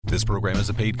This program is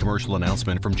a paid commercial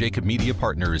announcement from Jacob Media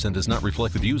Partners and does not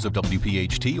reflect the views of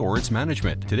WPHT or its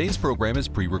management. Today's program is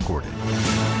pre-recorded.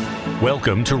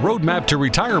 Welcome to Roadmap to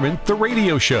Retirement, the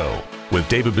radio show, with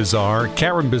David Bazaar,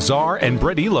 Karen Bazaar, and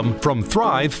Brett Elam from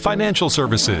Thrive Financial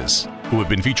Services, who have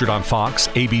been featured on Fox,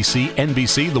 ABC,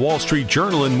 NBC, The Wall Street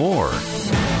Journal, and more.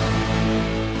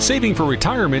 Saving for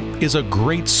retirement is a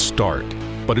great start,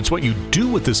 but it's what you do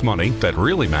with this money that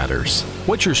really matters.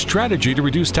 What's your strategy to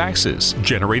reduce taxes,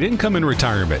 generate income in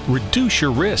retirement, reduce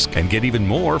your risk, and get even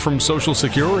more from Social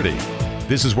Security?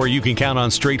 This is where you can count on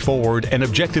straightforward and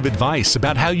objective advice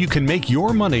about how you can make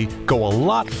your money go a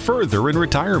lot further in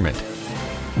retirement.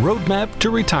 Roadmap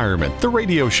to Retirement, the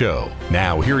radio show.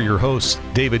 Now, here are your hosts,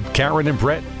 David, Karen, and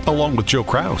Brett, along with Joe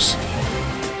Kraus.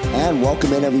 And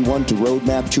welcome in, everyone, to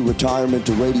Roadmap to Retirement,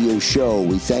 the radio show.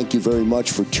 We thank you very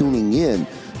much for tuning in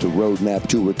to Roadmap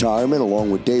to Retirement, along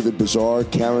with David Bazaar,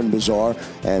 Karen Bazaar,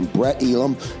 and Brett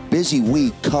Elam. Busy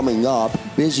week coming up,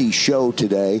 busy show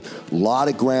today, a lot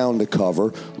of ground to cover,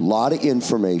 a lot of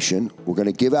information. We're going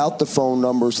to give out the phone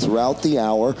numbers throughout the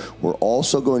hour. We're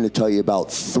also going to tell you about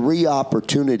 3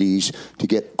 opportunities to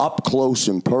get up close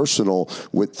and personal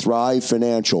with Thrive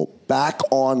Financial. Back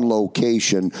on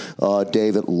location,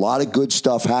 David, a lot of good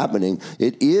stuff happening.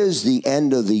 It is the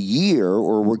end of the year,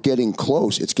 or we're getting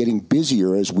close. It's getting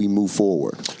busier as we move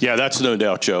forward. Yeah, that's no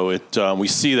doubt, Joe. We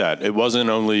see that.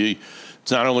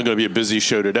 It's not only going to be a busy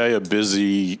show today, a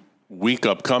busy week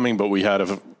upcoming, but we had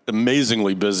an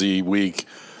amazingly busy week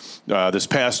this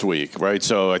past week, right?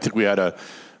 So I think we had a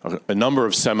number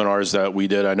of seminars that we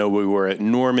did. I know we were at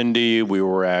Normandy, we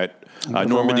were at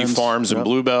Normandy Farms in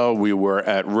Bluebell, we were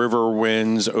at River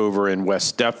Winds over in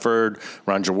West Deptford,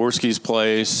 Ron Jaworski's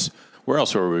place. Where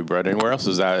else were we, Brett? Anywhere else?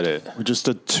 Is that it? We just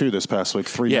did 2 this past week,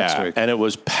 3 next week. And it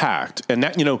was packed. And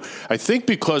that, I think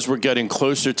because we're getting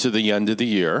closer to the end of the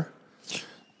year,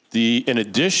 in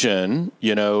addition,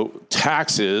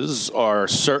 taxes are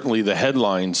certainly the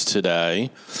headlines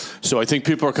today. So I think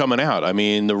people are coming out. I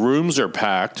mean, the rooms are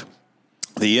packed.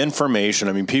 The information,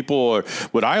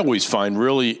 what I always find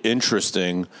really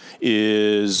interesting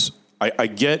is I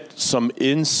get some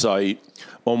insight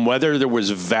on whether there was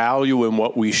value in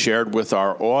what we shared with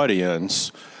our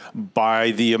audience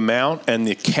by the amount and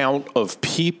the count of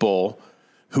people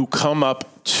who come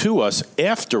up to us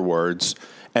afterwards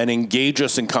and engage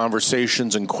us in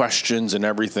conversations and questions and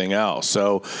everything else.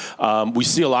 So we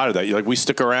see a lot of that. Like, we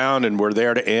stick around and we're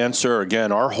there to answer.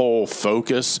 Again, our whole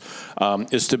focus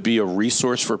is to be a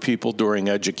resource for people during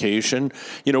education.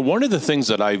 One of the things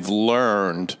that I've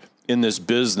learned in this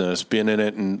business, being in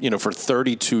it and, for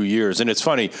 32 years, and it's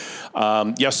funny,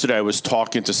 yesterday I was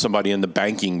talking to somebody in the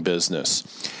banking business,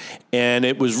 and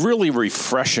it was really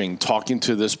refreshing talking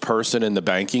to this person in the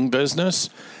banking business,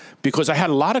 because I had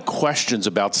a lot of questions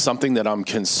about something that I'm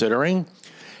considering.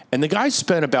 And the guy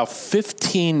spent about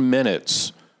 15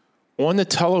 minutes on the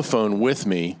telephone with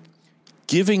me,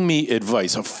 giving me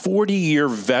advice. A 40-year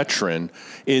veteran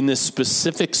in this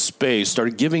specific space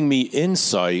started giving me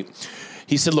insight.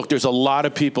 He said, look, there's a lot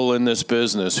of people in this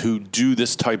business who do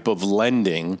this type of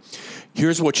lending.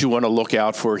 Here's what you want to look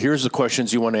out for. Here's the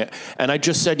questions you want to. And I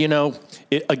just said,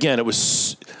 I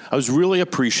was really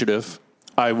appreciative.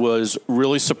 I was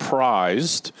really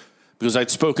surprised because I'd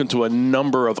spoken to a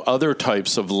number of other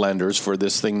types of lenders for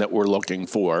this thing that we're looking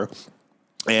for,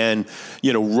 and,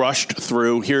 rushed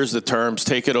through, here's the terms,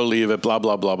 take it or leave it, blah,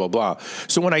 blah, blah, blah, blah.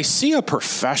 So when I see a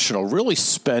professional really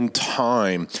spend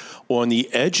time on the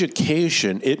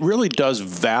education, it really does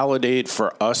validate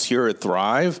for us here at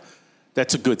Thrive.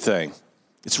 That's a good thing.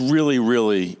 It's really,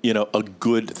 really, a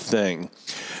good thing.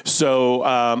 So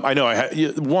I know I had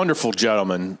a wonderful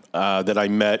gentleman that I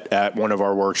met at one of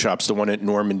our workshops, the one at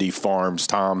Normandy Farms,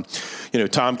 Tom.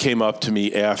 Tom came up to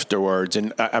me afterwards,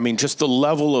 and just the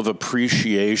level of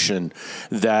appreciation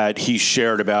that he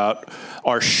shared about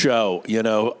our show.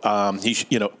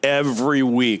 Every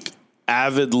week,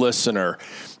 avid listener.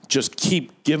 Just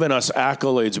keep giving us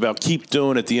accolades about keep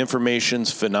doing it. The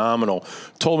information's phenomenal.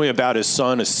 Told me about his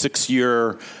son, a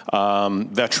 6-year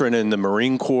veteran in the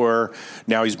Marine Corps.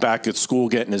 Now he's back at school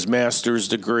getting his master's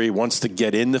degree, wants to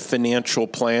get into financial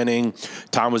planning.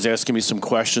 Tom was asking me some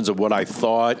questions of what I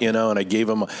thought, and I gave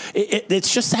him.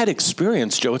 It's just that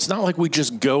experience, Joe. It's not like we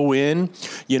just go in,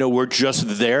 we're just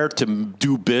there to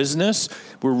do business.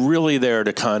 We're really there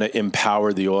to kind of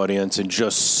empower the audience and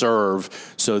just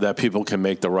serve so that people can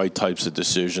make the right types of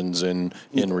decisions in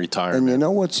retirement. And you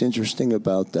know what's interesting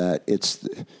about that?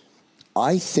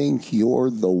 I think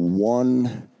you're the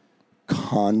one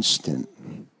constant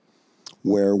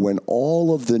where when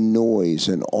all of the noise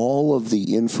and all of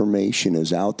the information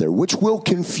is out there, which will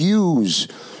confuse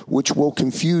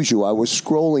you. I was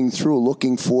scrolling through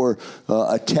looking for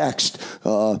a text.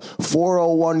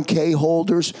 401k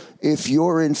holders, if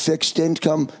you're in fixed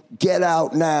income, get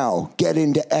out now. Get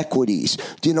into equities.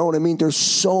 Do you know what I mean? There's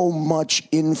so much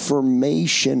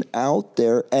information out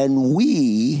there, and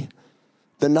we,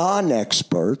 the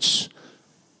non-experts,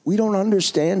 we don't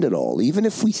understand it all. Even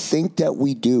if we think that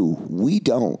we do, we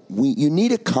don't. You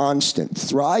need a constant.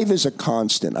 Thrive is a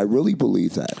constant. I really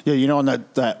believe that. Yeah, you know, and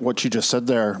that what you just said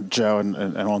there, Joe,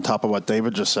 and on top of what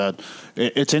David just said,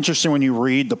 it's interesting when you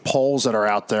read the polls that are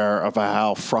out there about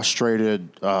how frustrated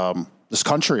this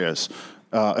country is,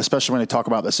 especially when they talk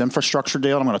about this infrastructure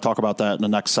deal. I'm going to talk about that in the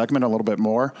next segment a little bit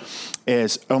more,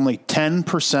 is only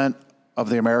 10% of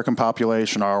the American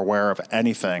population are aware of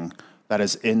anything that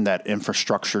is in that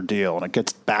infrastructure deal. And it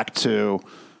gets back to,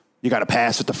 you got to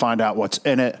pass it to find out what's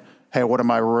in it. Hey, what am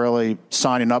I really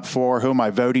signing up for? Who am I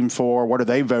voting for? What are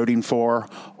they voting for?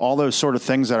 All those sort of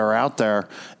things that are out there.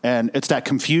 And it's that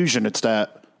confusion. It's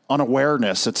that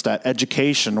unawareness. It's that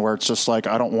education where it's just like,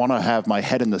 I don't want to have my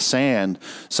head in the sand.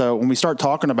 So when we start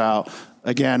talking about,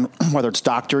 again, whether it's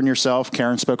doctoring yourself,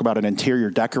 Karen spoke about an interior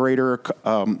decorator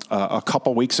a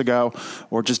couple weeks ago,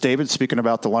 or just David speaking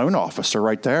about the loan officer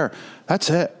right there. That's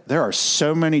it. There are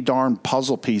so many darn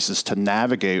puzzle pieces to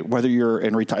navigate, whether you're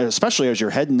in retirement, especially as you're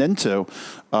heading into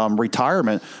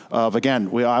retirement. Again,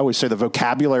 I always say the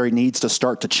vocabulary needs to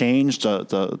start to change.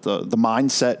 The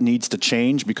mindset needs to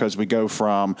change, because we go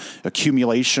from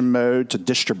accumulation mode to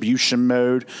distribution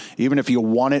mode. Even if you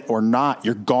want it or not,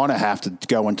 you're going to have to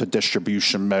go into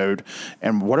distribution mode.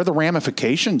 And what are the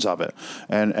ramifications of it?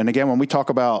 And again, when we talk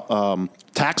about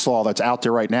tax law that's out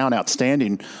there right now and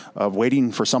outstanding,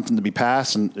 waiting for something to be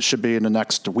passed, and it should be in the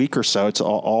next week or so. It's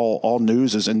all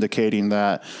news is indicating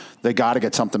that they got to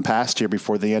get something passed here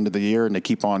before the end of the year, and they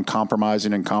keep on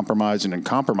compromising and compromising and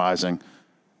compromising,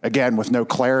 again, with no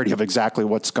clarity of exactly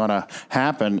what's going to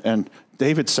happen. And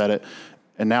David said it,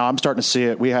 and now I'm starting to see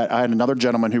it. I had another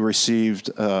gentleman who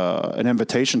received an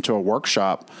invitation to a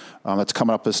workshop that's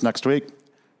coming up this next week.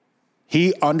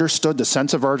 He understood the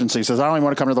sense of urgency. He says, I don't even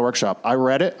want to come to the workshop. I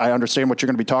read it. I understand what you're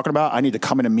going to be talking about. I need to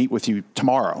come in and meet with you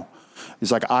tomorrow.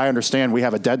 He's like, I understand we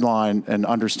have a deadline, and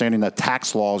understanding that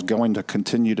tax law is going to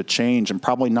continue to change, and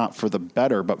probably not for the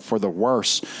better, but for the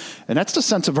worse. And that's the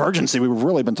sense of urgency we've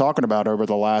really been talking about over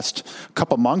the last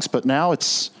couple months. But now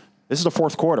this is the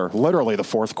fourth quarter, literally the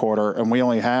fourth quarter, and we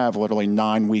only have literally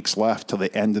 9 weeks left to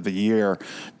the end of the year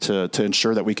to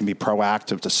ensure that we can be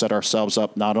proactive, to set ourselves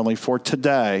up not only for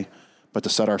today, but to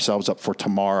set ourselves up for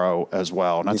tomorrow as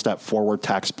well. And that's that forward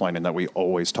tax planning that we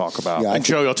always talk about. Yeah, and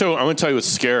Joe, I'm going to tell you what's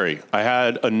scary. I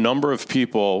had a number of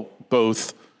people,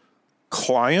 both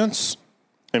clients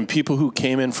and people who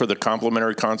came in for the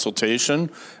complimentary consultation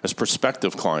as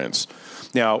prospective clients.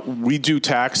 Now, we do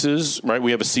taxes, right?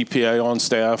 We have a CPA on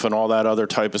staff and all that other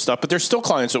type of stuff, but there's still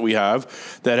clients that we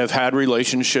have that have had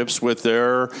relationships with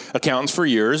their accountants for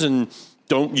years and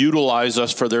don't utilize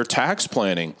us for their tax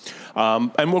planning.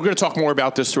 And we're going to talk more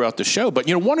about this throughout the show. But,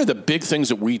 one of the big things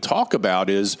that we talk about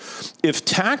is if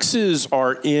taxes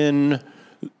are the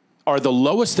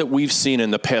lowest that we've seen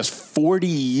in the past 40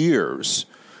 years,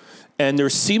 and there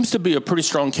seems to be a pretty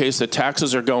strong case that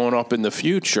taxes are going up in the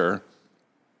future,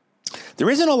 there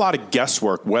isn't a lot of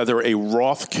guesswork whether a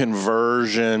Roth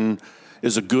conversion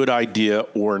is a good idea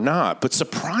or not. But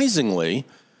surprisingly,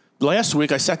 last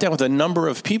week I sat down with a number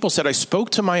of people, said I spoke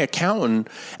to my accountant,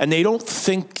 and they don't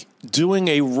think doing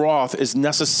a Roth is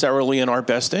necessarily in our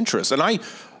best interest. And I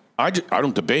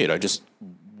don't debate.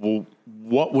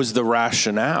 What was the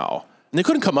rationale? And they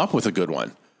couldn't come up with a good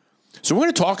one. So we're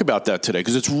going to talk about that today,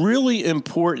 because it's really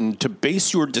important to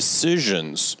base your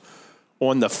decisions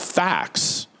on the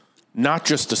facts, not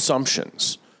just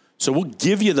assumptions. So we'll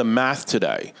give you the math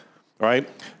today, all right?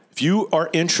 If you are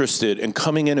interested in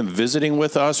coming in and visiting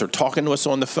with us or talking to us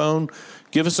on the phone,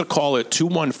 give us a call at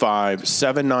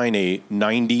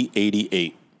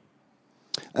 215-798-9088.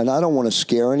 And I don't want to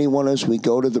scare anyone as we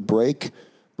go to the break,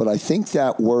 but I think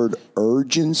that word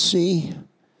urgency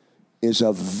is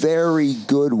a very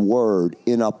good word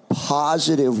in a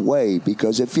positive way,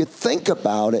 because if you think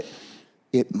about it,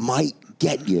 it might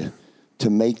get you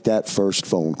to make that first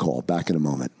phone call. Back in a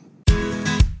moment.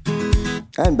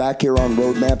 And back here on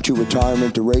Roadmap to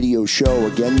Retirement, the radio show.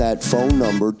 Again, that phone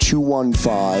number,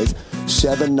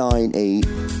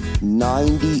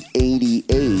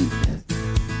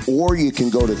 215-798-9088. Or you can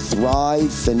go to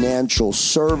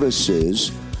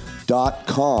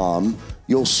thrivefinancialservices.com.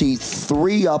 You'll see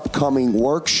 3 upcoming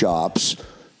workshops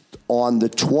on the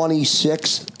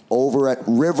 26th over at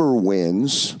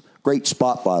Riverwinds. Great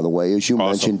spot, by the way, as you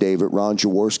mentioned, David. Ron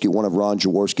Jaworski, one of Ron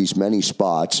Jaworski's many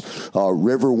spots.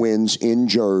 Riverwinds in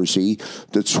Jersey.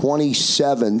 The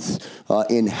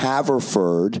 27th in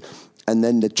Haverford. And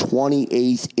then the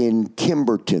 28th in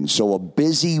Kimberton. So a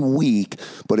busy week.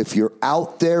 But if you're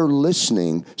out there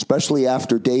listening, especially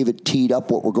after David teed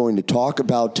up what we're going to talk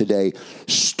about today,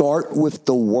 start with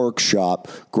the workshop.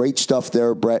 Great stuff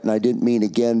there, Brett. And I didn't mean,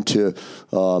 again, to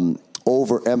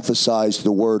overemphasize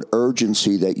the word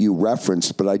urgency that you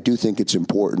referenced, but I do think it's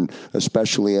important,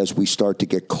 especially as we start to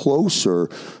get closer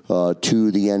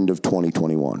to the end of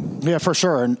 2021. Yeah, for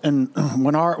sure. And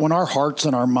when our hearts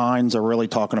and our minds are really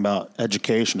talking about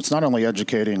education, it's not only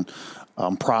educating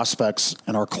prospects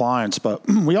and our clients, but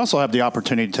we also have the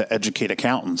opportunity to educate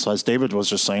accountants. As David was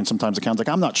just saying, sometimes accountants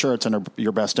I'm not sure it's in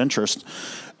your best interest.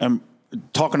 And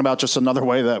talking about just another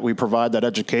way that we provide that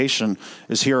education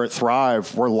is here at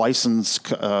Thrive. We're licensed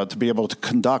to be able to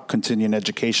conduct continuing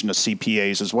education to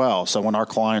CPAs as well. So when our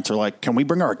clients are like, can we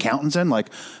bring our accountants in? Like,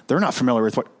 they're not familiar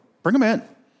with bring them in.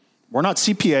 We're not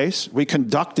CPAs. We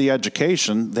conduct the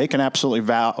education. They can absolutely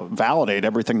validate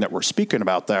everything that we're speaking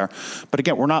about there. But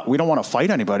again, we don't want to fight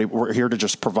anybody. We're here to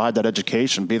just provide that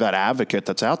education, be that advocate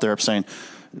that's out there of saying,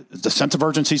 the sense of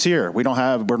urgency is here. We're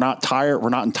not tired. We're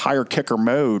not in tire kicker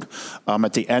mode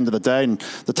at the end of the day. And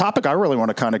the topic I really want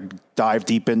to kind of dive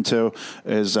deep into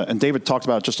is, and David talked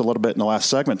about it just a little bit in the last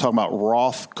segment, talking about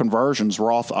Roth conversions,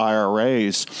 Roth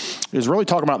IRAs, is really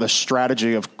talking about the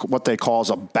strategy of what they call as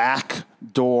a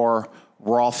backdoor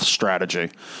Roth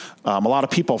strategy. A lot of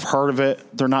people have heard of it.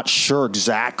 They're not sure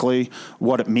exactly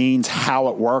what it means, how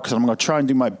it works. And I'm going to try and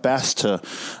do my best to,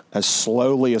 as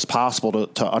slowly as possible,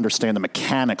 to understand the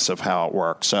mechanics of how it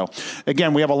works. So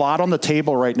again, we have a lot on the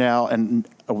table right now, and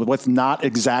with not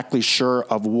exactly sure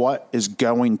of what is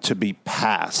going to be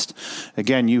passed.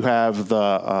 Again, you have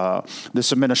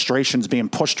this administration's being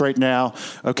pushed right now.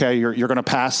 Okay, you're going to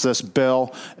pass this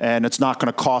bill, and it's not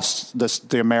going to cost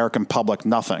the American public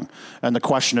nothing. And the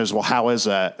question is, well, how is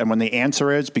that? And when the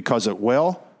answer is because it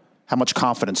will, how much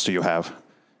confidence do you have?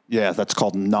 Yeah, that's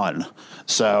called none.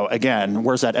 So again,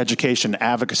 where's that education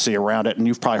advocacy around it? And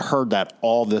you've probably heard that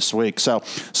all this week. So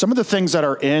some of the things that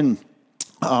are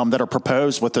that are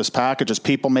proposed with this package is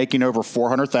people making over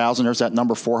 $400,000. There's that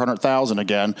number, 400,000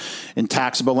 again, in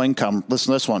taxable income. Listen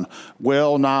to this one: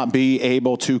 will not be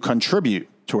able to contribute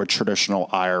to a traditional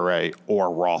IRA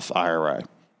or Roth IRA.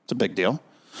 It's a big deal.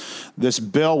 This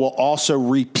bill will also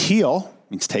repeal,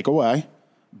 means take away,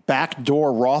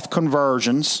 backdoor Roth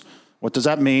conversions. What does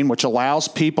that mean? Which allows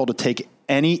people to take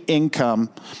any income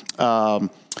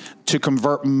to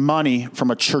convert money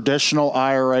from a traditional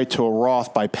IRA to a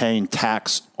Roth by paying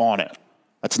tax on it.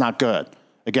 That's not good.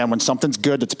 Again, when something's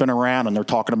good that's been around and they're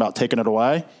talking about taking it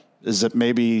away, is it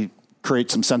maybe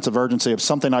create some sense of urgency of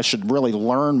something I should really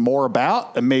learn more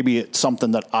about, and maybe it's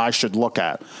something that I should look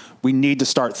at. We need to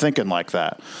start thinking like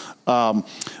that.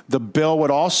 The bill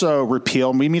would also repeal,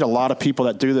 and we meet a lot of people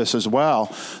that do this as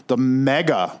well, the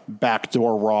mega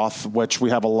backdoor Roth, which we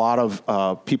have a lot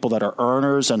of people that are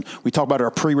earners, and we talk about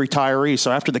our pre-retirees.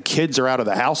 So after the kids are out of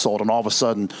the household and all of a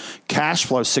sudden cash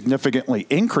flow significantly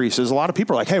increases, a lot of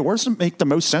people are like, hey, where does it make the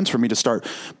most sense for me to start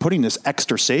putting this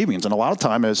extra savings? And a lot of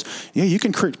time is, yeah, you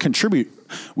can contribute.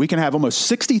 We can have almost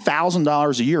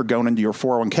 $60,000 a year going into your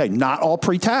 401k, not all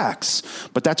pre-tax,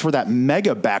 but that's where that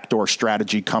mega backdoor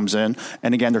strategy comes in.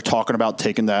 And again, they're talking about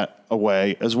taking that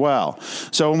away as well.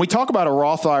 So when we talk about a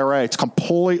Roth IRA, it's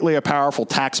completely a powerful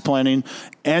tax planning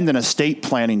and an estate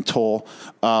planning tool.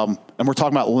 And we're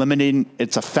talking about limiting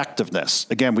its effectiveness.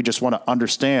 Again, we just want to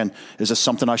understand, is this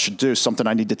something I should do, something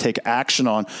I need to take action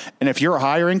on? And if you're a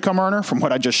higher income earner, from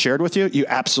what I just shared with you, you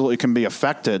absolutely can be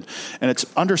affected. And it's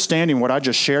understanding what I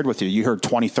just shared with you. You heard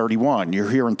 2031, you're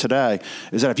hearing today,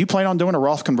 is that if you plan on doing a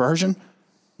Roth conversion,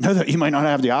 know that you might not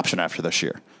have the option after this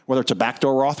year. Whether it's a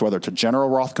backdoor Roth, whether it's a general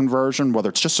Roth conversion, whether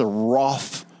it's just a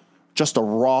Roth,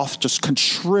 just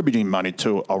contributing money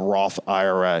to a Roth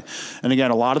IRA. And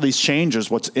again, a lot of these changes,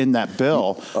 what's in that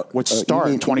bill, would start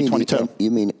in 2022.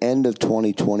 You mean end of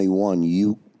 2021,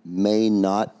 you may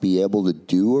not be able to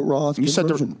do a Roth conversion?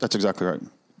 You said that's exactly right.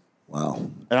 Wow.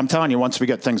 And I'm telling you, once we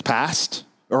get things passed,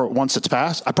 or once it's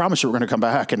passed, I promise you we're going to come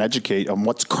back and educate on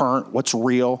what's current, what's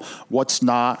real, what's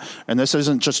not. And this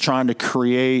isn't just trying to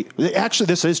create, actually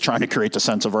this is trying to create the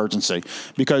sense of urgency,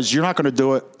 because you're not going to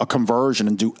do a conversion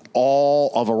and do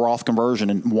all of a Roth conversion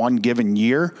in one given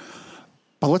year.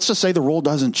 But let's just say the rule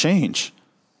doesn't change.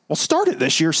 Well, start it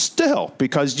this year still,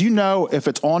 because if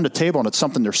it's on the table and it's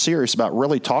something they're serious about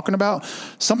really talking about,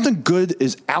 something good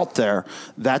is out there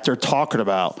that they're talking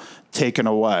about taken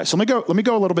away. So let me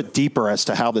go a little bit deeper as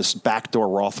to how this backdoor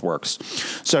Roth works.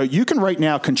 So you can right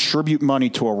now contribute money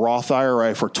to a Roth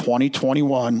IRA for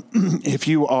 2021 if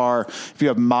you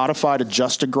have modified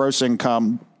adjusted gross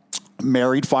income,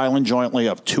 married filing jointly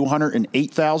of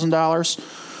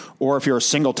 $208,000. Or if you're a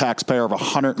single taxpayer of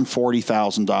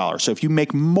 $140,000. So if you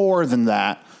make more than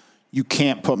that, you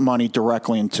can't put money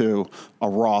directly into a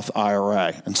Roth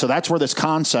IRA. And so that's where this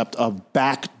concept of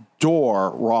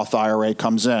backdoor Roth IRA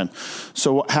comes in.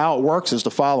 So how it works is the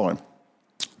following.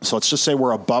 So let's just say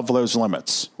we're above those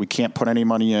limits. We can't put any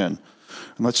money in. And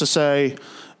let's just say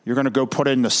you're going to go put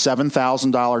in the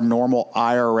 $7,000 normal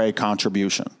IRA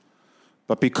contribution.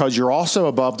 But because you're also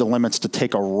above the limits to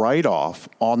take a write-off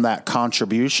on that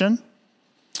contribution,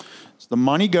 the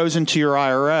money goes into your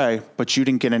IRA, but you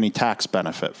didn't get any tax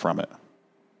benefit from it.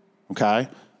 Okay?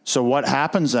 So what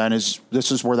happens then is, this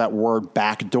is where that word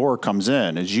backdoor comes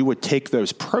in, is you would take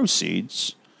those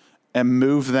proceeds and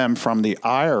move them from the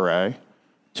IRA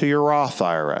to your Roth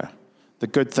IRA. The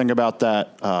good thing about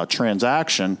that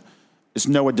transaction is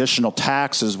no additional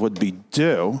taxes would be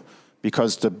due,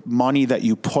 because the money that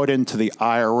you put into the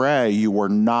IRA, you were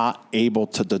not able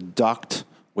to deduct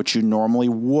what you normally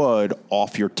would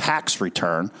off your tax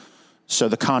return. So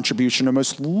the contribution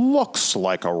almost looks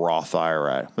like a Roth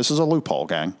IRA. This is a loophole,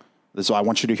 gang. I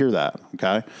want you to hear that,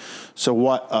 okay? So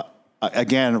what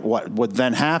would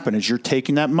then happen is you're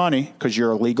taking that money, because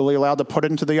you're legally allowed to put it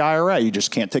into the IRA. You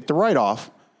just can't take the write-off.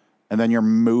 And then you're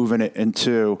moving it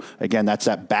into, again, that's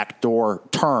that backdoor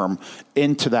term,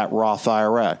 into that Roth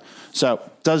IRA. So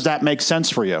does that make sense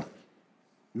for you?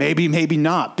 Maybe, maybe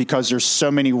not, because there's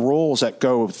so many rules that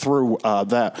go through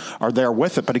that are there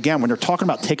with it. But again, when you're talking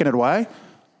about taking it away,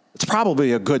 it's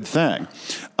probably a good thing.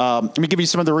 Let me give you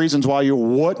some of the reasons why you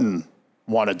wouldn't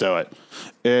want to do it.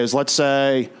 Is, let's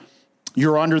say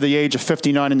you're under the age of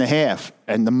 59 and a half,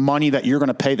 and the money that you're going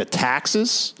to pay the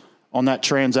taxes on that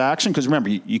transaction, because remember,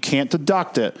 you can't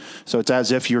deduct it. So it's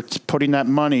as if you're putting that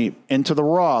money into the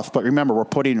Roth. But remember, we're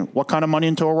putting what kind of money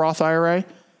into a Roth IRA?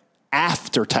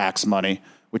 After tax money,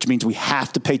 which means we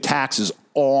have to pay taxes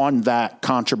on that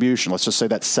contribution. Let's just say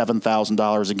that's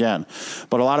 $7,000 again.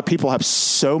 But a lot of people have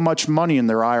so much money in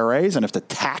their IRAs, and if the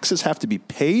taxes have to be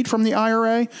paid from the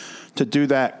IRA to do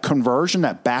that conversion,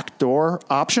 that backdoor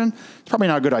option, it's probably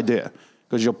not a good idea,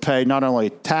 because you'll pay not only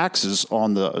taxes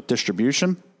on the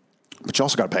distribution, but you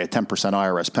also got to pay a 10%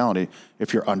 IRS penalty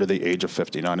if you're under the age of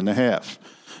 59 and a half.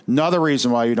 Another reason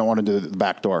why you don't want to do the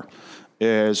backdoor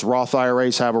is Roth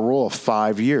IRAs have a rule of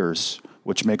 5 years,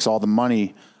 which makes all the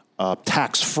money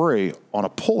tax-free on a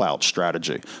pull-out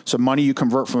strategy. So money you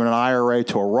convert from an IRA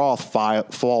to a Roth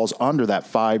falls under that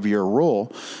 5-year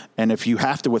rule. And if you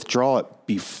have to withdraw it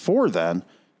before then,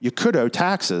 you could owe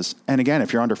taxes. And again,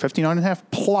 if you're under 59 and a half,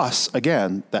 plus,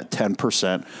 again, that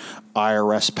 10%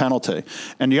 IRS penalty.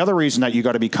 And the other reason that you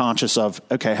got to be conscious of,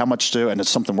 okay, how much and it's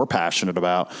something we're passionate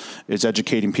about, is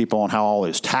educating people on how all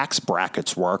these tax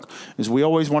brackets work, is we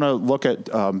always want to look at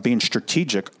being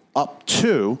strategic up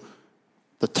to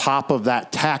the top of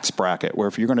that tax bracket, where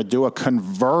if you're going to do a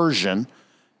conversion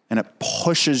and it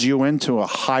pushes you into a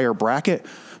higher bracket,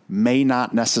 may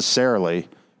not necessarily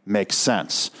make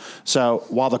sense. So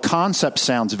while the concept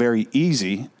sounds very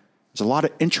easy, there's a lot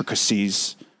of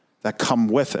intricacies that come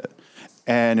with it.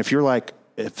 And if you're like,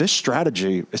 if this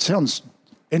strategy, it sounds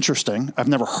interesting, I've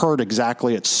never heard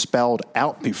exactly it spelled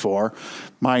out before,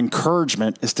 my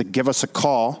encouragement is to give us a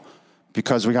call,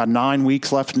 because we got 9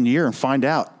 weeks left in the year, and find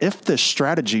out if this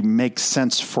strategy makes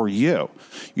sense for you.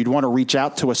 You'd want to reach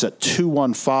out to us at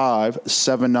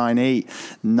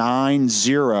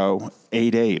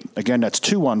 215-798-9088. Again, that's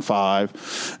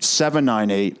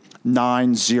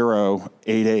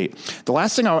 215-798-9088. The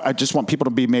last thing I just want people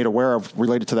to be made aware of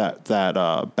related to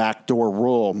that backdoor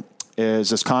rule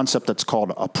is this concept that's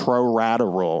called a pro rata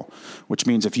rule, which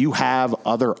means if you have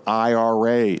other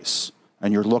IRAs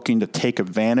and you're looking to take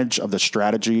advantage of the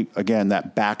strategy, again,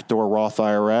 that backdoor Roth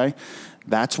IRA,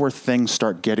 that's where things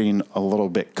start getting a little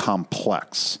bit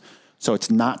complex. So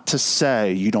it's not to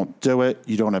say you don't do it,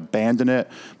 you don't abandon it,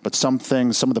 but some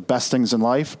things, some of the best things in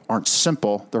life aren't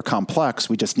simple, they're complex.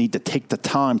 We just need to take the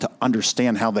time to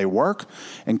understand how they work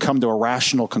and come to a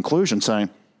rational conclusion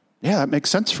saying, yeah, that makes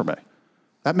sense for me.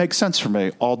 That makes sense for me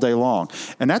all day long.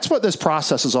 And that's what this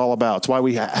process is all about. It's why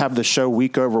we have the show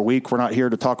week over week. We're not here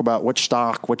to talk about which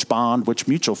stock, which bond, which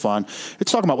mutual fund.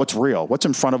 It's talking about what's real, what's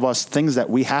in front of us, things that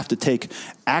we have to take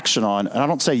action on. And I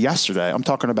don't say yesterday. I'm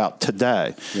talking about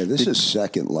today. Yeah, this is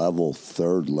second level,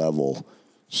 third level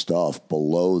stuff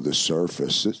below the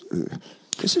surface.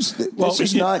 This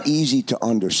is not easy to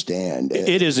understand.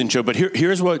 It isn't, Joe, but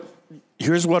here's what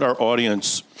our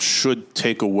audience should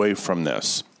take away from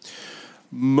this.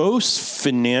 Most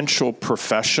financial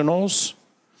professionals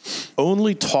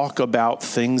only talk about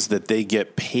things that they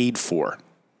get paid for.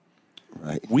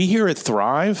 Right. We here at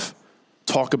Thrive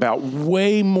talk about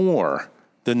way more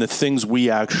than the things we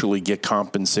actually get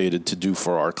compensated to do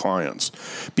for our clients,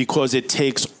 because it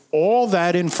takes all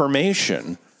that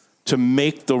information to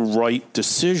make the right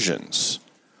decisions.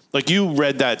 Like you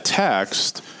read that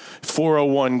text,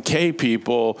 401k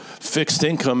people, fixed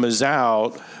income is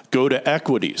out, go to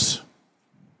equities.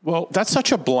 Well, that's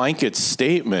such a blanket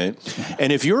statement.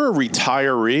 And if you're a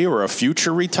retiree or a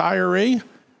future retiree,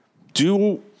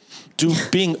 do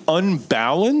being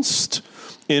unbalanced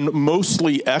in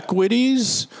mostly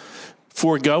equities,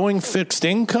 foregoing fixed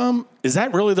income, is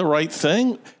that really the right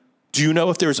thing? Do you know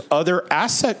if there's other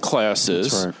asset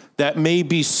classes that may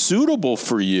be suitable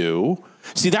for you?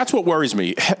 See, that's what worries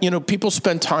me. You know, people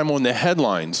spend time on the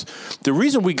headlines. The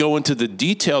reason we go into the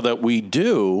detail that we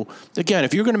do, again,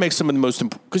 if you're going to make some of the most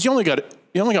important, because you only got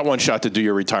one shot to do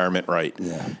your retirement right.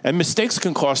 Yeah. And mistakes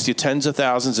can cost you tens of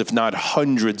thousands, if not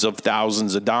hundreds of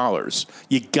thousands of dollars.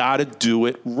 You got to do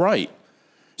it right.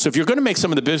 So if you're going to make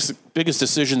some of the biggest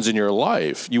decisions in your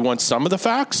life, you want some of the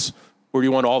facts or do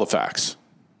you want all the facts?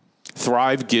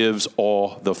 Thrive gives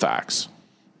all the facts.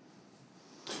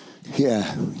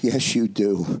 Yeah, yes, you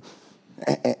do.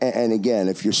 And again,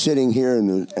 if you're sitting here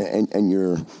and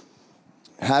you're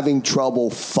having trouble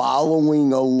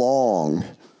following along,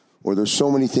 or there's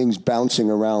so many things bouncing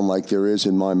around like there is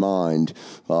in my mind,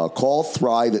 call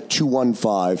Thrive at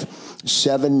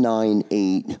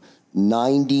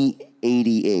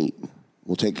 215-798-9088.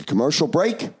 We'll take a commercial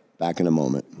break. Back in a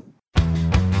moment.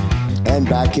 And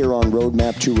back here on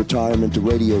Roadmap to Retirement, the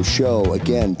radio show.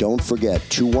 Again, don't forget,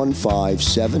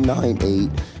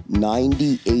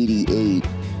 215-798-9088.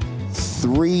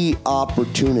 3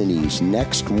 opportunities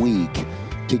next week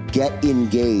to get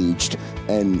engaged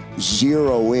and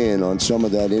zero in on some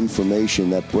of that information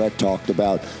that Brett talked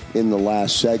about in the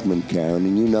last segment, Karen.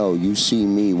 And you see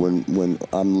me when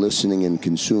I'm listening and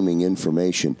consuming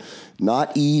information.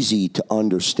 Not easy to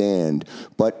understand,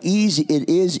 but it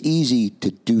is easy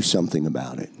to do something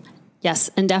about it.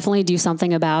 Yes, and definitely do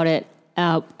something about it.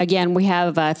 Again, we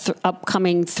have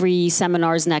upcoming 3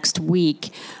 seminars next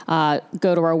week. Go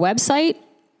to our website,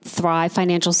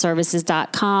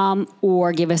 thrivefinancialservices.com,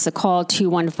 or give us a call,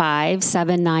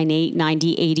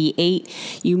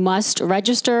 215-798-9088. You must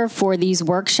register for these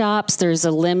workshops. There's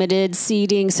a limited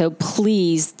seating, so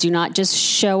please do not just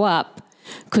show up,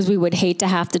 because we would hate to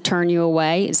have to turn you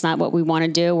away. It's not what we want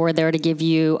to do. We're there to give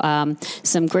you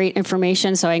some great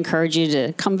information, so I encourage you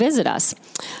to come visit us.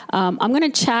 I'm going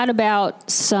to chat about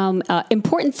some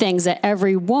important things that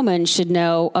every woman should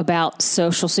know about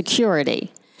Social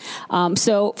Security.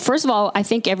 So first of all, I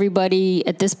think everybody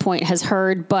at this point has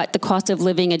heard, but the cost of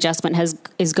living adjustment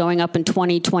is going up in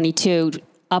 2022,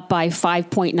 up by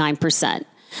 5.9%.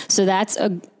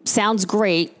 So sounds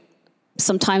great.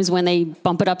 Sometimes when they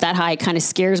bump it up that high, it kind of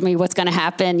scares me. What's going to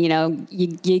happen?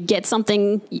 You get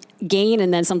something gain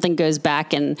and then something goes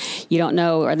back and you don't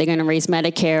know, are they going to raise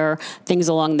Medicare? Things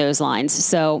along those lines.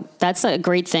 So that's a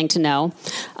great thing to know.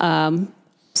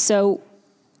 So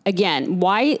again,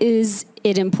 why is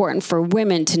it important for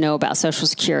women to know about Social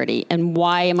Security? And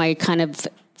why am I kind of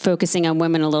focusing on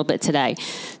women a little bit today?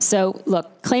 So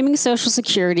look, claiming Social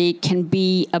Security can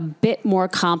be a bit more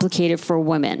complicated for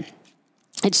women.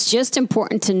 It's just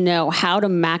important to know how to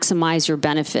maximize your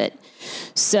benefit.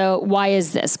 So why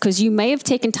is this? Because you may have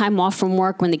taken time off from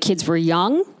work when the kids were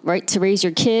young, right, to raise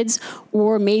your kids,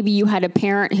 or maybe you had a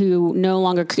parent who no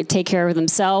longer could take care of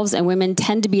themselves, and women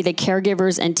tend to be the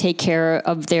caregivers and take care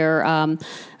of their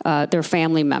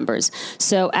family members.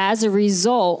 So as a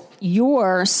result,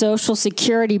 your Social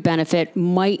Security benefit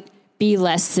might be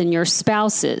less than your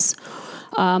spouse's.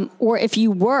 Or if you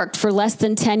worked for less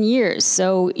than 10 years,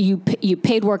 so you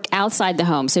paid work outside the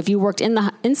home. So if you worked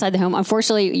inside the home,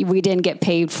 unfortunately, we didn't get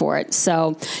paid for it.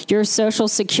 So your Social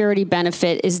Security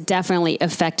benefit is definitely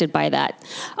affected by that.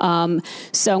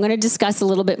 So I'm going to discuss a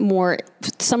little bit more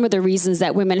some of the reasons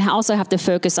that women also have to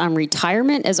focus on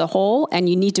retirement as a whole. And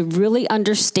you need to really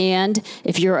understand,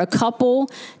 if you're a couple,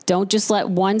 don't just let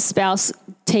one spouse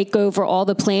take over all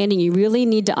the planning. You really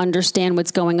need to understand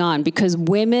what's going on, because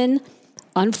women,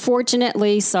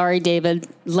 unfortunately, sorry, David,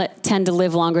 tend to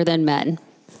live longer than men.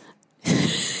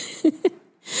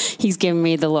 He's giving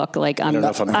me the look like I don't know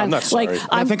if I'm not sorry.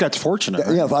 I think that's fortunate.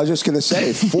 Right? Yeah, if I was just going to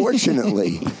say,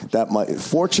 fortunately,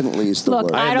 fortunately is the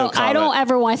word. I don't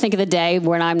ever want to think of the day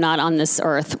when I'm not on this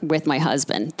earth with my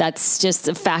husband. That's just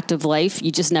a fact of life.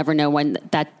 You just never know when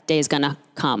that day is going to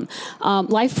come.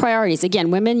 Life priorities.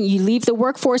 Again, women, you leave the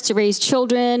workforce to raise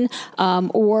children,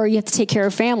 or you have to take care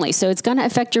of family. So it's going to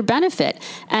affect your benefit.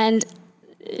 And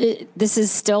this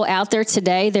is still out there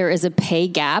today. There is a pay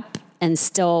gap, and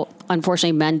still,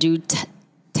 unfortunately, men do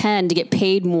tend to get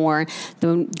paid more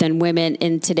than women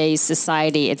in today's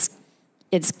society. It's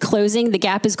closing. The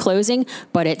gap is closing,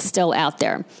 but it's still out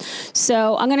there.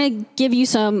 So I'm going to give you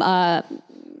some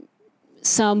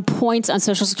points on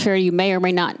Social Security you may or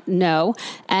may not know.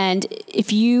 And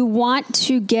if you want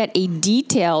to get a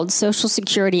detailed Social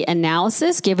Security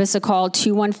analysis, give us a call,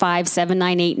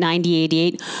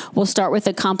 215-798-9088. We'll start with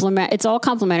it's all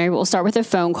complimentary. We'll start with a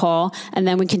phone call, and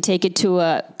then we can take it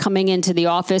to coming into the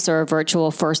office or a virtual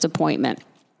first appointment.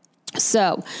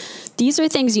 So these are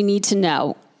things you need to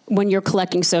know when you're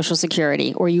collecting Social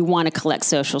Security, or you want to collect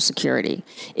Social Security.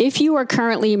 If you are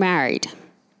currently married,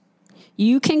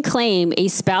 you can claim a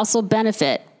spousal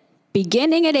benefit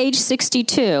beginning at age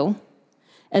 62,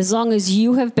 as long as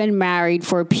you have been married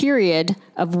for a period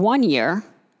of 1 year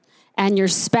and your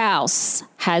spouse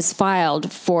has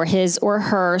filed for his or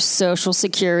her Social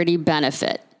Security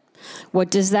benefit. What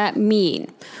does that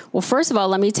mean? Well, first of all,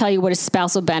 let me tell you what a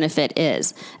spousal benefit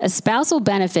is. A spousal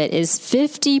benefit is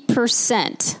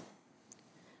 50%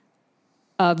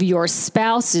 of your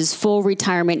spouse's full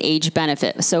retirement age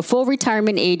benefit. So full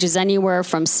retirement age is anywhere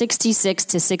from 66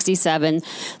 to 67.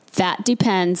 That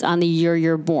depends on the year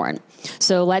you're born.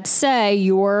 So let's say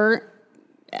you're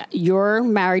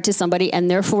married to somebody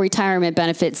and their full retirement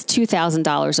benefit's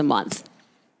 $2,000 a month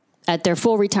at their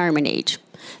full retirement age.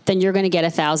 Then you're going to get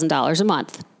 $1,000 a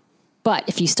month. But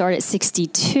if you start at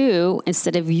 62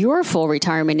 instead of your full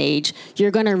retirement age,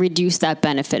 you're going to reduce that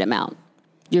benefit amount.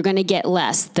 You're going to get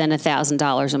less than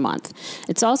 $1,000 a month.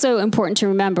 It's also important to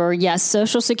remember, yes,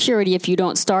 Social Security, if you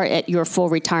don't start at your full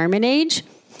retirement age,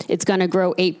 it's going to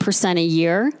grow 8% a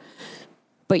year.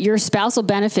 But your spousal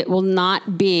benefit will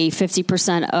not be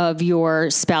 50% of your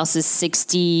spouse's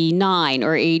 69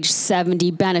 or age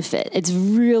 70 benefit. It's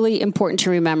really important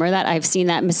to remember that. I've seen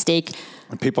that mistake.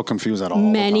 And people confuse that all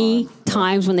many the time.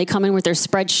 times when they come in with their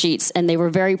spreadsheets and they were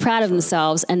very proud of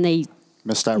themselves and they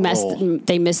missed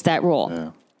that rule.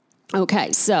 Yeah.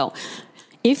 Okay, so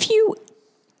if you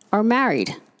are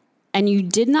married and you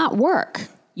did not work,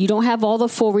 you don't have all the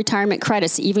full retirement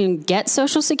credits to even get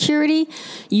Social Security,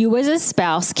 you as a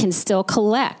spouse can still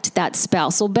collect that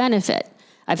spousal benefit.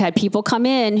 I've had people come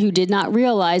in who did not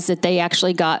realize that they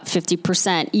actually got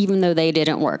 50%, even though they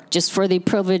didn't work, just for the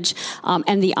privilege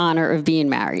and the honor of being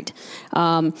married.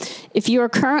 If you are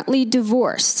currently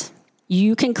divorced,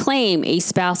 you can claim a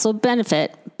spousal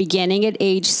benefit beginning at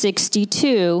age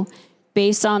 62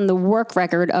 based on the work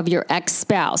record of your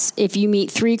ex-spouse if you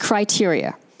meet 3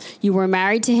 criteria. You were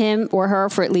married to him or her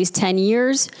for at least 10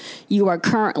 years, you are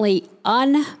currently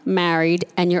unmarried,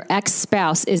 and your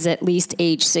ex-spouse is at least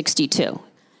age 62.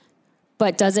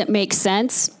 But does it make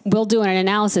sense? We'll do an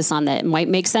analysis on that. It might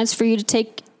make sense for you to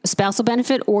take a spousal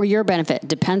benefit or your benefit. It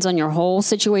depends on your whole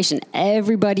situation.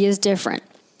 Everybody is different.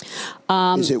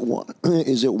 Is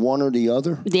it one or the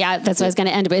other? Yeah, that's what I was going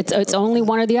to end. But it's only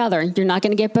one or the other. You're not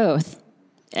going to get both.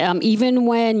 Even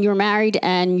when you're married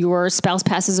and your spouse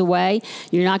passes away,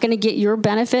 you're not going to get your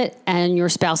benefit and your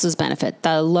spouse's benefit.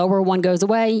 The lower one goes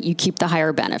away, you keep the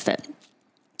higher benefit.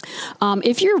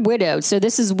 If you're widowed, so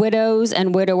this is widows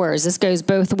and widowers, this goes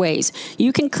both ways.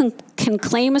 You can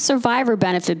claim a survivor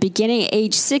benefit beginning at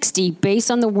age 60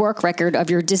 based on the work record of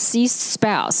your deceased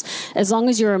spouse, as long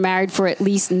as you were married for at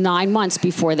least 9 months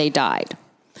before they died.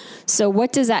 So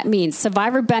what does that mean?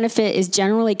 Survivor benefit is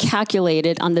generally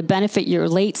calculated on the benefit your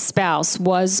late spouse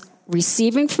was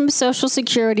receiving from Social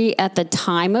Security at the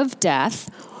time of death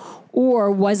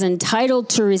or was entitled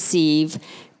to receive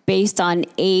based on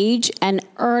age and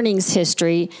earnings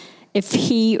history if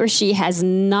he or she has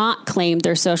not claimed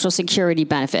their Social Security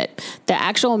benefit. The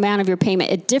actual amount of your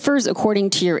payment, it differs according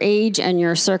to your age and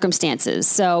your circumstances.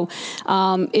 So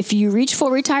if you reach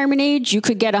full retirement age, you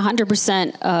could get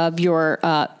 100% of your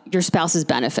spouse's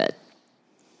benefit.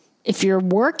 If you're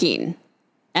working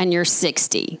and you're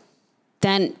 60,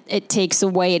 then it eats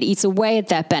away at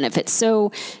that benefit.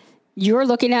 So you're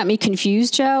looking at me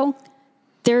confused, Joe.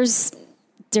 There's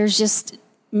just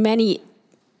many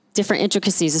different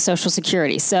intricacies of Social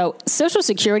Security. So Social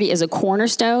Security is a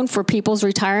cornerstone for people's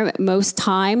retirement most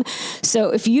time.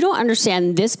 So if you don't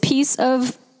understand this piece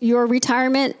of your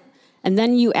retirement And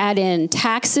then you add in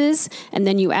taxes, and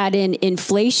then you add in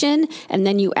inflation, and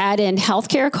then you add in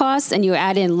healthcare costs, and you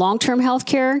add in long-term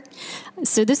healthcare.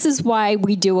 So this is why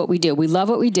we do what we do. We love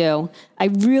what we do. I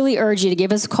really urge you to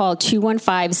give us a call,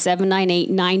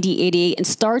 215-798-9088, and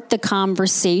start the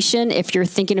conversation if you're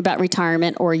thinking about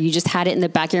retirement or you just had it in the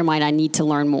back of your mind, I need to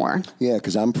learn more. Yeah,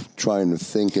 because I'm trying to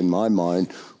think in my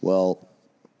mind, well,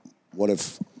 what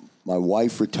if my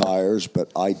wife retires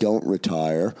but I don't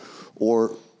retire,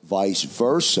 or vice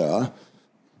versa?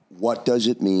 What does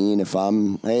it mean if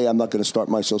I'm not going to start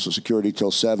my Social Security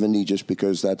till 70 just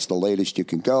because that's the latest you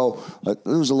can go?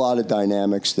 There's a lot of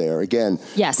dynamics there. Again,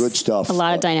 yes, good stuff. A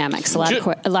lot of dynamics,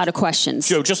 a lot of questions.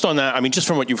 Joe, just on that, I mean, just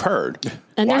from what you've heard.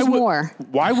 And there's more.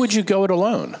 Why would you go it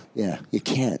alone? Yeah, you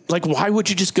can't. Like, why would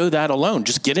you just go that alone?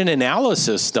 Just get an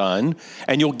analysis done,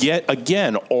 and you'll get,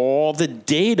 again, all the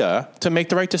data to make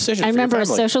the right decision. I remember a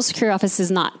family. Social Security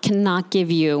office cannot give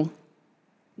you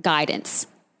guidance.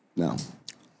 No.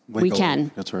 We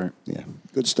can. That's right. Yeah.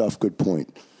 Good stuff. Good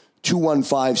point.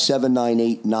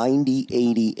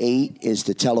 215-798-9088 is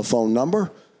the telephone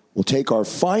number. We'll take our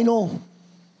final,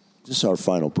 this is our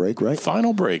final break, right?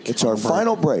 Final break. It's our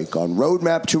final break on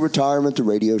Roadmap to Retirement, the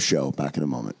radio show. Back in a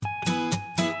moment.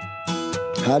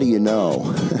 How do you know?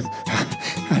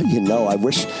 How do you know?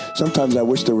 Sometimes I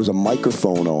wish there was a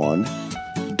microphone on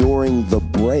during the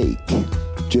break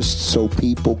just so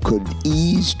people could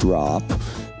eavesdrop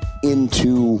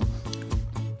into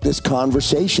this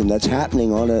conversation that's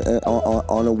happening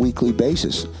on a weekly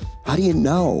basis. How do you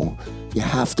know? You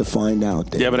have to find out.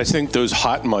 David. Yeah, but I think those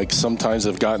hot mics sometimes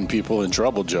have gotten people in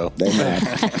trouble, Joe. They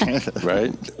have.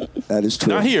 Right? That is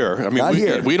true. Not here. I mean, Not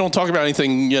here. We don't talk about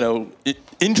anything,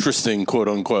 interesting, quote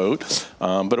unquote,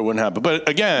 but it wouldn't happen. But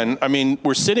again, I mean,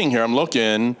 we're sitting here, I'm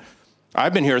looking,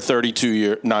 I've been here 32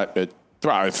 years, not a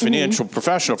financial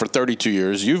professional for 32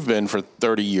 years. You've been for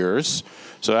 30 years.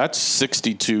 So that's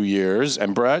 62 years.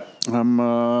 And Brett?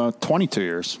 I'm 22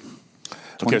 years.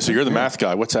 Okay, so you're the math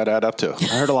guy. What's that add up to?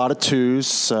 I heard a lot of twos,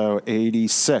 so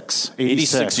 86.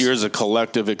 86 years of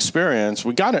collective experience.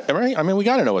 We got it, right? I mean, we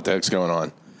got to know what the heck's going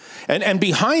on. And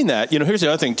behind that, here's the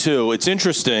other thing, too. It's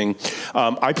interesting.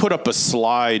 I put up a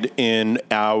slide in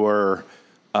our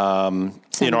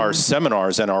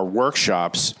seminars and our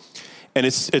workshops, and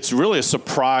it's really a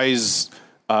surprise.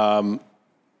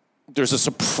 There's a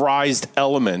surprised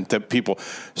element that people.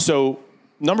 So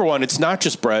number one, it's not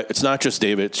just Brett, it's not just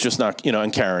David, it's just not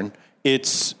and Karen.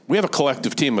 We have a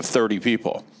collective team of 30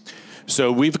 people.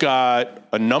 So we've got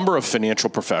a number of financial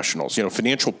professionals,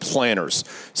 financial planners,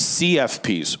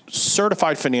 CFPs,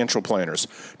 certified financial planners,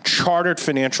 chartered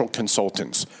financial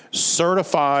consultants,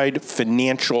 certified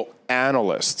financial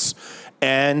analysts,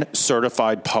 and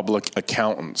certified public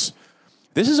accountants.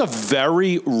 This is a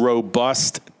very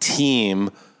robust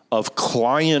team of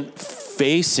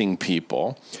client-facing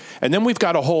people. And then we've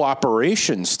got a whole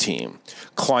operations team,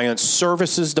 client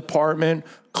services department,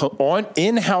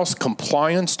 in-house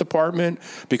compliance department,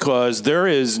 because there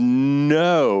is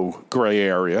no gray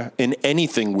area in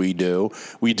anything we do.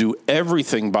 We do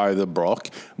everything by the book.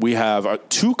 We have a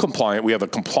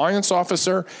compliance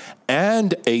officer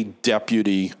and a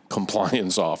deputy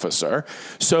compliance officer.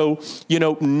 So,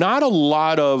 not a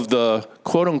lot of the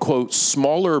quote unquote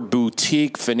smaller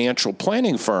boutique financial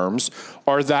planning firms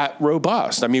are that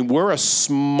robust. I mean, we're a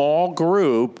small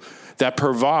group that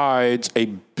provides a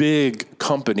big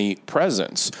company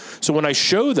presence. So when I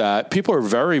show that, people are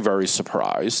very, very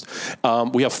surprised.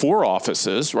 We have 4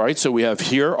 offices, right? So we have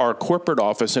here our corporate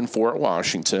office in Fort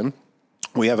Washington.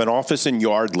 We have an office in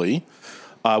Yardley.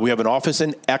 We have an office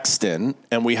in Exton,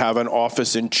 and we have an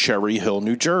office in Cherry Hill,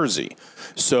 New Jersey.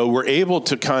 So we're able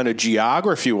to kind of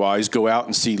geography-wise go out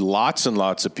and see lots and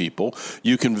lots of people.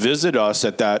 You can visit us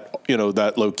at that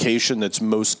location that's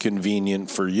most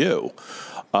convenient for you.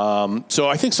 So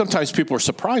I think sometimes people are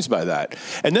surprised by that.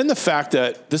 And then the fact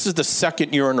that this is the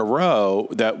second year in a row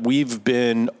that we've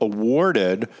been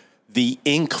awarded the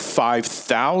Inc.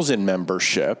 5000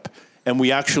 membership, and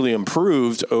we actually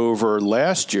improved over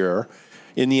last year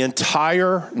in the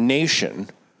entire nation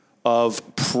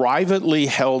of privately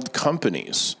held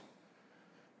companies.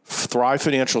 Thrive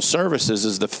Financial Services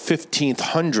is the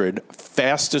 1,500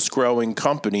 fastest growing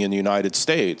company in the United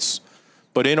States.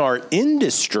 But in our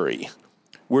industry,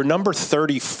 we're number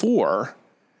 34,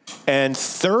 and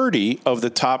 30 of the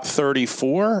top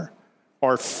 34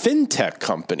 are fintech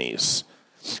companies.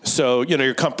 So,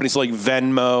 your companies like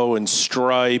Venmo and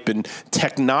Stripe and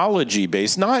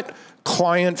technology-based, not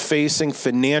client-facing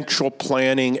financial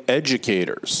planning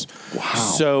educators. Wow.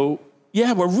 So,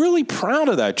 yeah, we're really proud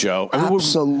of that, Joe.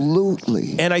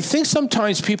 Absolutely. And I think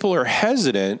sometimes people are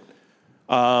hesitant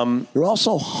You're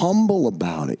also humble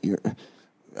about it.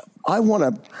 I want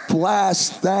to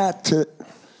blast that to.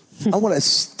 I want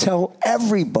to tell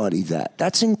everybody that.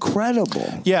 That's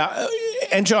incredible. Yeah,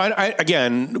 and Joe,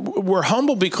 again, we're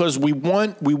humble because we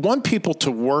want people to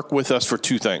work with us for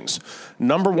two things.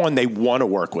 Number one, they want to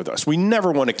work with us. We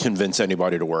never want to convince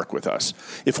anybody to work with us.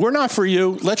 If we're not for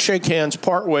you, let's shake hands,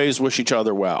 part ways, wish each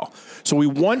other well. So we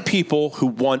want people who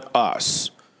want us.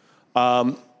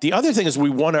 The other thing is we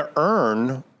want to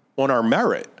earn on our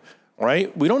merit,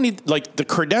 right? We don't need, like, the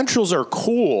credentials are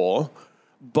cool,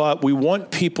 but we want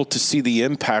people to see the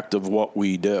impact of what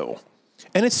we do.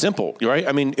 And it's simple, right?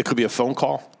 I mean, it could be a phone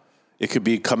call. It could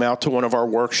be come out to one of our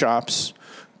workshops,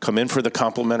 come in for the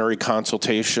complimentary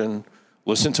consultation,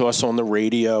 listen to us on the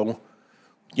radio,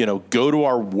 go to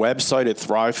our website at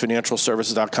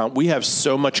thrivefinancialservices.com. We have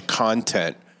so much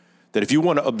content that if you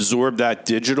want to absorb that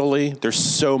digitally, there's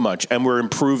so much, and we're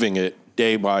improving it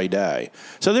day by day.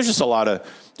 So there's just a lot of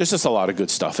good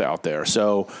stuff out there.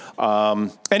 So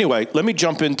anyway, let me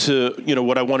jump into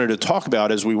what I wanted to talk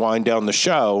about as we wind down the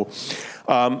show.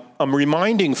 I'm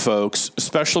reminding folks,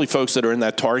 especially folks that are in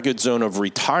that target zone of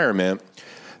retirement,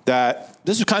 that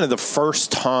this is kind of the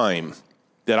first time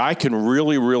that I can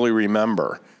really, really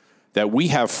remember that we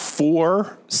have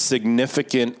 4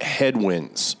 significant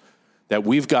headwinds that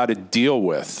we've got to deal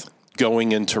with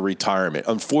going into retirement.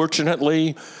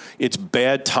 Unfortunately, it's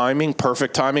bad timing,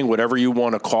 perfect timing, whatever you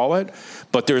want to call it.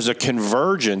 But there's a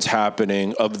convergence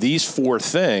happening of these 4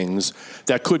 things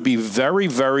that could be very,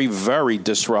 very, very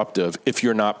disruptive if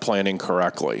you're not planning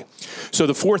correctly. So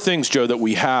the 4 things, Joe, that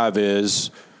we have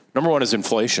is, number 1 is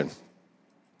inflation.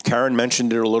 Karen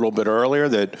mentioned it a little bit earlier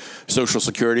that Social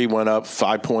Security went up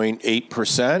 5.8%.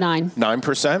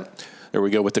 9%. There we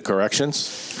go with the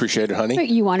corrections. Appreciate it, honey.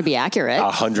 You want to be accurate.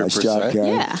 100%. Nice job, Karen.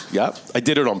 Yeah. Yep. I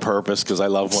did it on purpose because I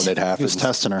love when it happens. He was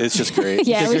testing her. It's just great.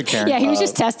 Yeah, good, Karen. he was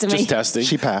just testing me. Just testing.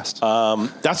 She passed.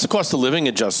 That's the cost of living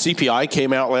adjust. CPI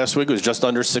came out last week. It was just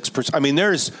under 6%. I mean,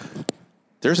 there's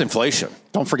inflation.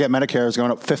 Don't forget Medicare is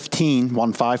going up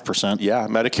 15%. Yeah,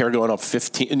 Medicare going up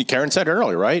 15%. And Karen said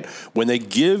earlier, right? When they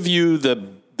give you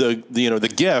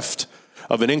the gift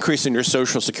of an increase in your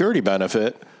Social Security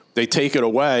benefit, they take it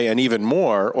away and even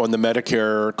more on the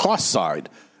Medicare cost side,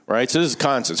 right? So this is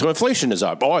constant. So inflation is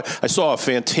up. Oh, I saw a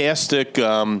fantastic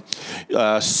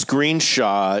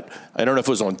screenshot. I don't know if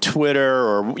it was on Twitter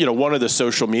or one of the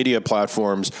social media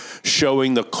platforms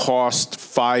showing the cost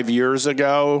 5 years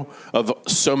ago of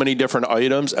so many different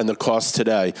items and the cost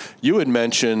today. You had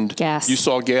mentioned gas. You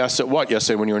saw gas at what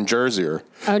yesterday when you were in Jersey?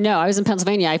 Oh, no, I was in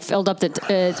Pennsylvania. I filled up it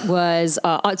was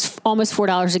it's almost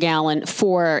 $4 a gallon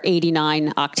for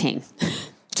 89 octane.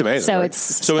 It's amazing. So right? it's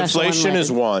so inflation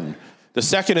is one. The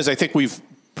second is I think we've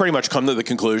pretty much come to the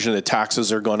conclusion that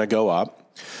taxes are going to go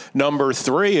up. Number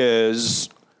 3 is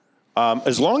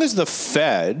as long as the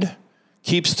Fed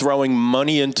keeps throwing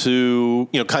money into,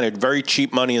 kind of very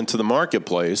cheap money into the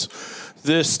marketplace,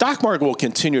 the stock market will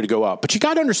continue to go up. But you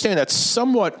got to understand that's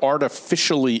somewhat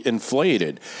artificially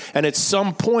inflated. And at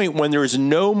some point when there's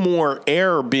no more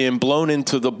air being blown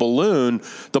into the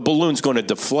balloon's going to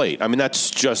deflate. I mean, that's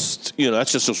just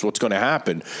what's going to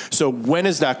happen. So when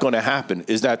is that going to happen?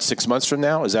 Is that 6 months from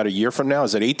now? Is that a year from now?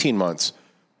 Is that 18 months?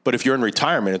 But if you're in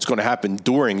retirement, it's going to happen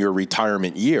during your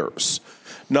retirement years.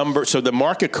 So the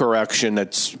market correction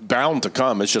that's bound to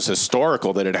come, it's just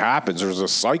historical that it happens. There's a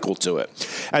cycle to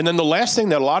it. And then the last thing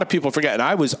that a lot of people forget, and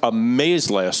I was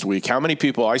amazed last week how many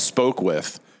people I spoke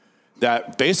with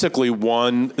that basically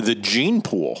won the gene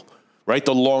pool, right?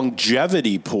 The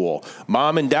longevity pool.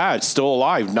 Mom and dad still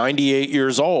alive, 98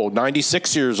 years old,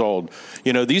 96 years old.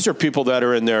 These are people that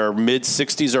are in their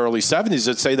mid-60s, early 70s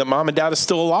that say that mom and dad is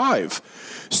still alive.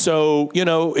 So,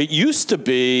 it used to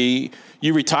be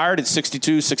you retired at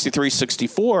 62, 63,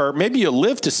 64. Maybe you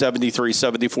lived to 73,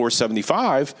 74,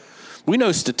 75. We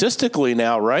know statistically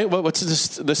now, right? What's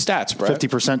the stats, Brett?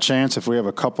 50% chance if we have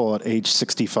a couple at age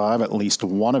 65, at least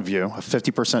one of you, a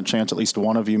 50% chance at least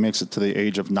one of you makes it to the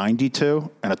age of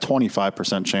 92, and a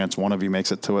 25% chance one of you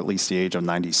makes it to at least the age of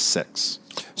 96.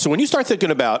 So when you start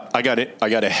thinking about, I got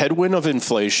a headwind of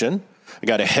inflation, I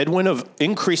got a headwind of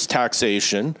increased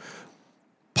taxation,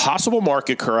 possible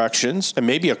market corrections, and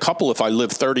maybe a couple if I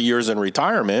live 30 years in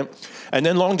retirement, and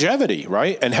then longevity,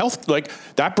 right? And health, like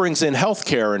that brings in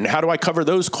healthcare, and how do I cover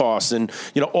those costs, and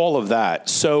all of that.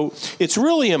 So it's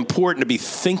really important to be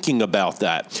thinking about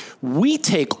that. We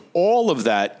take all of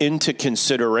that into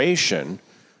consideration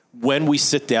when we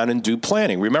sit down and do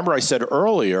planning. Remember I said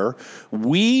earlier,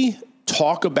 we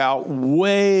talk about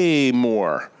way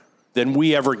more than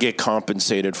we ever get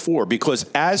compensated for, because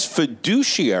as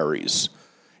fiduciaries,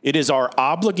 It is our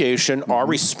obligation, our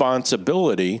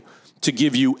responsibility to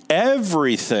give you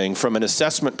everything from an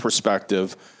assessment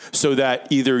perspective so that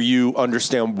either you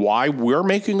understand why we're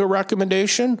making a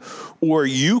recommendation or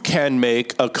you can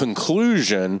make a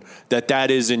conclusion that that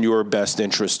is in your best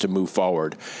interest to move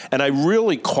forward. And I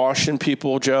really caution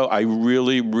people, Joe, I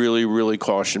really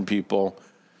caution people.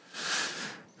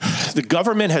 The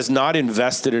government has not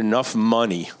invested enough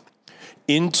money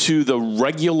into the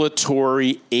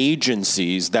regulatory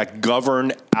agencies that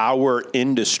govern our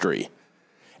industry.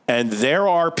 And there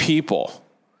are people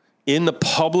in the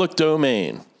public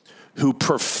domain who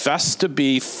profess to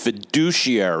be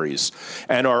fiduciaries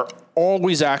and are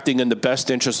always acting in the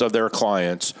best interest of their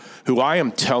clients, who I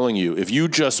am telling you, if you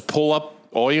just pull up,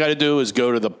 all you got to do is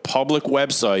go to the public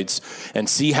websites and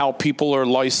see how people are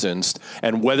licensed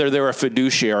and whether they're a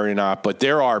fiduciary or not. But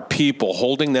there are people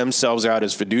holding themselves out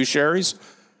as fiduciaries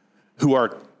who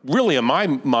are really, in my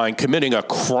mind, committing a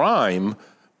crime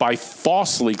by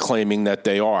falsely claiming that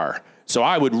they are. So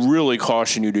I would really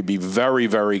caution you to be very,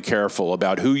 very careful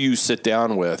about who you sit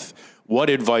down with, what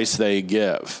advice they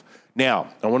give. Now,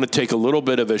 I want to take a little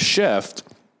bit of a shift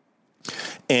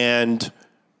and,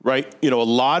 a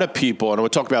lot of people, and we'll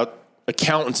talk about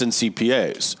accountants and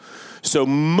CPAs. So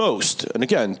most, and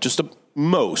again,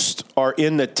 most are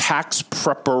in the tax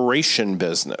preparation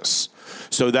business.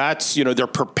 So that's, they're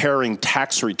preparing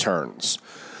tax returns.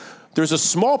 There's a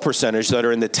small percentage that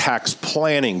are in the tax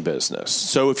planning business.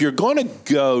 So if you're going to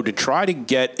go to try to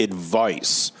get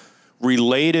advice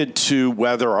related to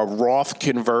whether a Roth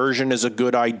conversion is a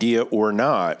good idea or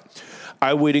not,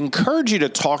 I would encourage you to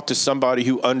talk to somebody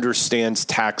who understands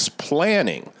tax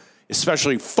planning,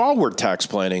 especially forward tax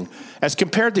planning, as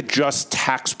compared to just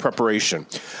tax preparation.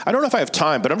 I don't know if I have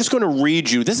time, but I'm just going to read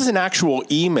you. This is an actual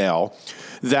email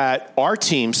that our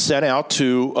team sent out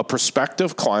to a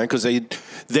prospective client because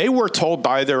they were told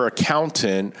by their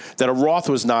accountant that a Roth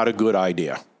was not a good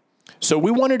idea. So we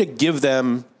wanted to give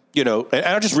them, and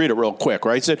I'll just read it real quick,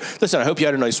 right? It said, listen, I hope you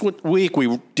had a nice week.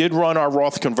 We did run our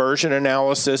Roth conversion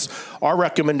analysis. Our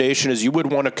recommendation is you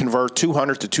would want to convert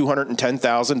 $200,000 to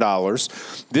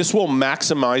 $210,000. This will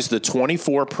maximize the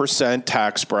 24%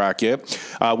 tax bracket.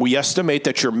 We estimate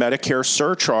that your Medicare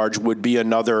surcharge would be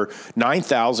another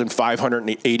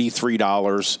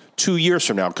 $9,583 2 years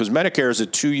from now, because Medicare is a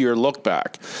 2-year look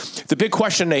back. The big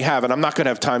question they have, and I'm not going to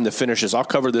have time to finish this, I'll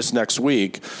cover this next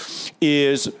week,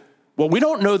 is, well, we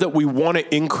don't know that we want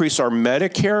to increase our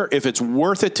Medicare, if it's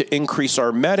worth it to increase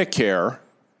our Medicare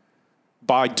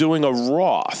by doing a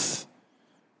Roth.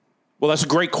 Well, that's a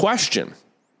great question,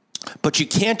 but you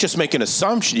can't just make an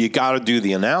assumption. You got to do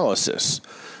the analysis.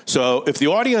 So if the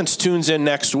audience tunes in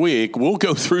next week, we'll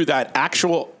go through that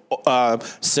actual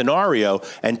scenario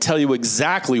and tell you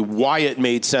exactly why it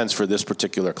made sense for this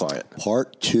particular client.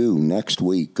 Part 2 next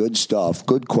week. Good stuff.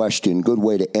 Good question. Good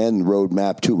way to end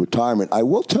Roadmap to Retirement. I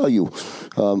will tell you,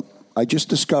 I just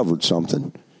discovered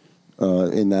something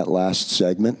in that last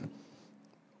segment.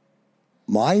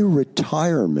 My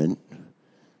retirement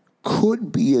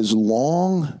could be as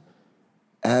long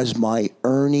as my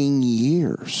earning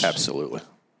years. Absolutely.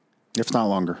 If not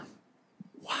longer.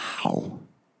 Wow.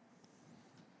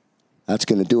 That's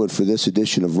going to do it for this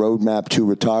edition of Roadmap to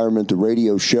Retirement, the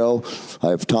radio show. I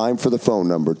have time for the phone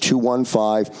number,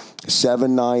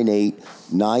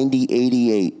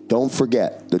 215-798-9088. Don't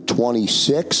forget, the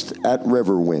 26th at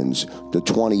Riverwinds, the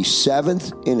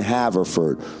 27th in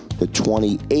Haverford, the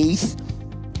 28th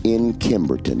in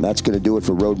Kimberton. That's going to do it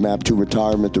for Roadmap to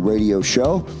Retirement, the radio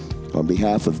show. On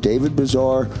behalf of David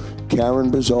Bazaar, Karen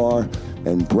Bazaar,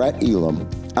 and Brett Elam,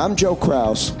 I'm Joe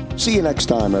Kraus. See you next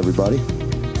time, everybody.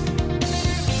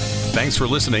 Thanks for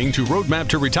listening to Roadmap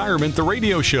to Retirement, the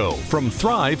radio show from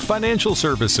Thrive Financial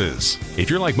Services. If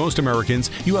you're like most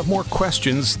Americans, you have more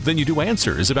questions than you do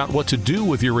answers about what to do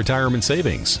with your retirement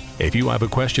savings. If you have a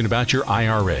question about your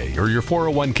IRA or your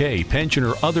 401k, pension,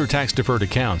 or other tax-deferred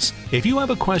accounts, if you have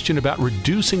a question about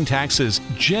reducing taxes,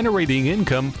 generating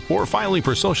income, or filing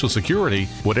for Social Security,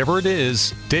 whatever it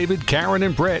is, David, Karen,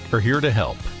 and Brett are here to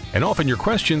help. And often your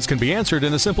questions can be answered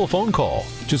in a simple phone call.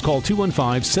 Just call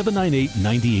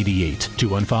 215-798-9088.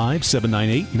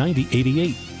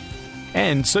 215-798-9088.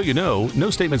 And so you know, no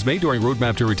statements made during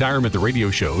Roadmap to Retirement, the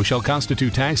radio show, shall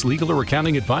constitute tax, legal, or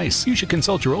accounting advice. You should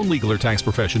consult your own legal or tax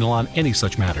professional on any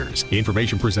such matters. The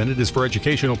information presented is for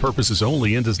educational purposes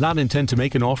only and does not intend to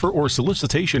make an offer or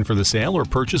solicitation for the sale or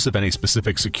purchase of any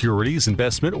specific securities,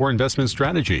 investment, or investment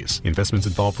strategies. Investments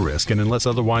involve risk and, unless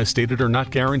otherwise stated, are not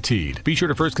guaranteed. Be sure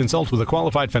to first consult with a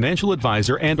qualified financial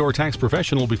advisor and/or tax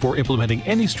professional before implementing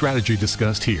any strategy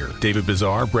discussed here. David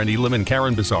Bazaar, Brent Elam, and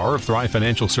Karen Bazaar of Thrive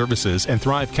Financial Services Services and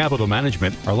Thrive Capital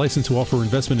Management are licensed to offer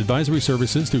investment advisory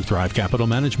services through Thrive Capital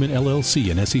Management,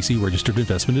 LLC, an SEC-registered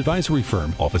investment advisory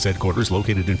firm. Office headquarters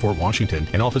located in Fort Washington,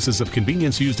 and offices of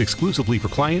convenience used exclusively for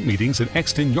client meetings in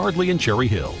Exton, Yardley, and Cherry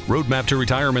Hill. Roadmap to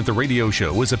Retirement, the radio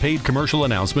show, is a paid commercial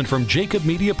announcement from Jacob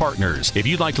Media Partners. If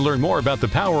you'd like to learn more about the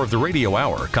power of the radio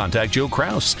hour, contact Joe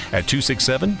Kraus at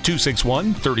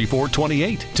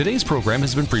 267-261-3428. Today's program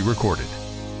has been pre-recorded.